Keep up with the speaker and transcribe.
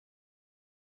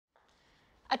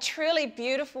A truly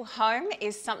beautiful home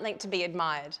is something to be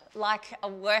admired, like a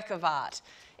work of art.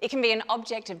 It can be an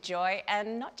object of joy,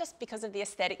 and not just because of the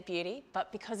aesthetic beauty,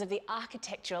 but because of the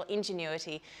architectural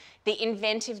ingenuity, the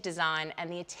inventive design,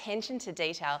 and the attention to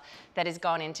detail that has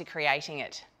gone into creating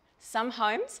it. Some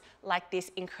homes, like this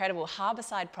incredible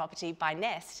harbourside property by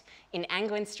Nest in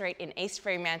Angwin Street in East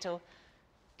Fremantle,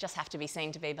 just have to be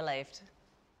seen to be believed.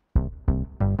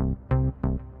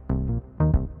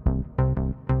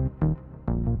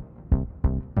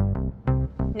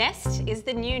 Nest is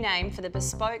the new name for the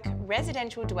bespoke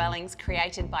residential dwellings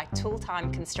created by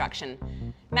Tooltime Construction,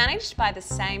 managed by the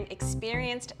same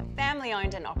experienced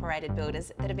family-owned and operated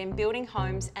builders that have been building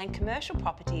homes and commercial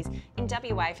properties in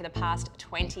WA for the past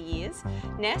 20 years.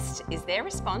 Nest is their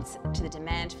response to the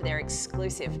demand for their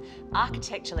exclusive,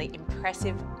 architecturally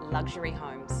impressive luxury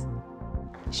homes.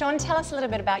 Sean, tell us a little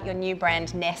bit about your new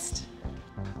brand, Nest.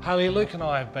 Harley, Luke and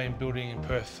I have been building in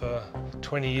Perth for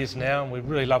 20 years now, and we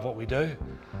really love what we do.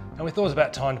 And we thought it was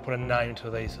about time to put a name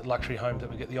to these luxury homes that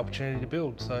we get the opportunity to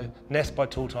build. So Nest by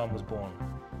Tooltime was born.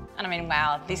 And I mean,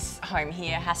 wow, this home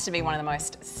here has to be one of the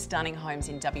most stunning homes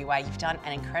in WA. You've done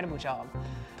an incredible job.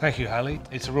 Thank you, Harley.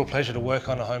 It's a real pleasure to work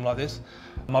on a home like this.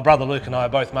 My brother Luke and I are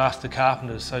both master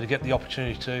carpenters, so to get the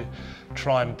opportunity to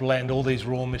try and blend all these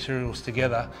raw materials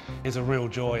together is a real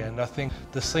joy. And I think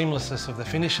the seamlessness of the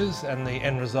finishes and the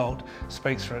end result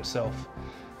speaks for itself.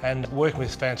 And working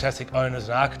with fantastic owners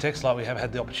and architects like we have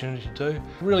had the opportunity to do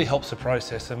really helps the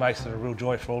process and makes it a real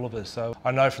joy for all of us. So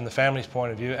I know from the family's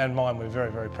point of view and mine, we're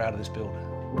very, very proud of this build.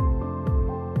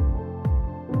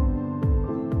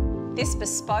 This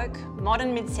bespoke,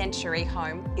 modern mid-century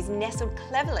home is nestled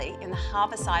cleverly in the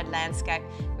harbourside landscape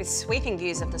with sweeping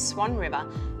views of the Swan River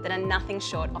that are nothing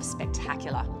short of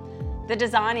spectacular. The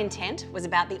design intent was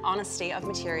about the honesty of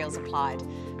materials applied,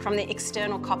 from the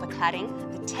external copper cladding,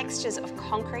 the textures of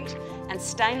concrete and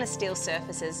stainless steel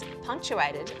surfaces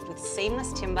punctuated with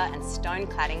seamless timber and stone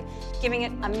cladding, giving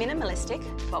it a minimalistic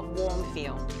but warm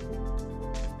feel.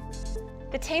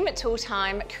 The team at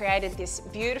Tooltime created this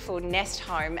beautiful Nest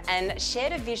home and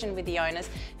shared a vision with the owners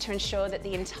to ensure that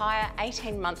the entire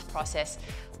 18-month process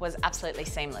was absolutely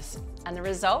seamless. And the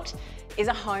result is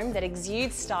a home that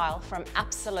exudes style from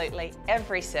absolutely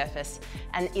every surface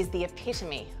and is the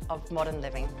epitome of modern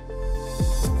living.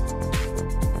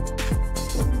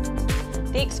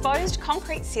 The exposed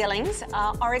concrete ceilings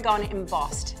are Oregon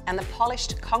embossed, and the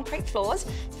polished concrete floors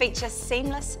feature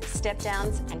seamless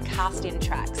step-downs and cast-in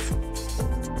tracks.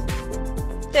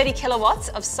 30 kilowatts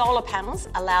of solar panels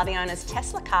allow the owner's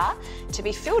Tesla car to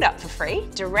be filled up for free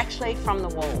directly from the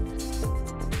wall.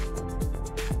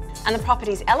 And the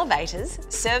property's elevators,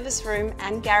 service room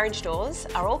and garage doors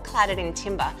are all cladded in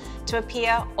timber to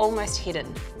appear almost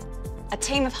hidden. A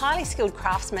team of highly skilled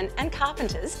craftsmen and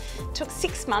carpenters took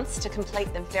 6 months to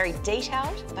complete the very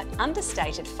detailed but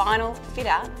understated final fit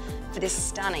out for this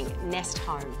stunning Nest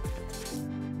home.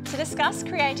 To discuss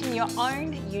creating your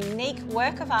own unique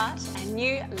work of art and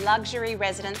new luxury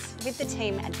residence with the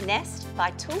team at Nest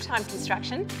by Tooltime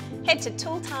Construction, head to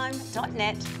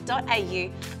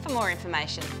tooltime.net.au for more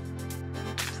information.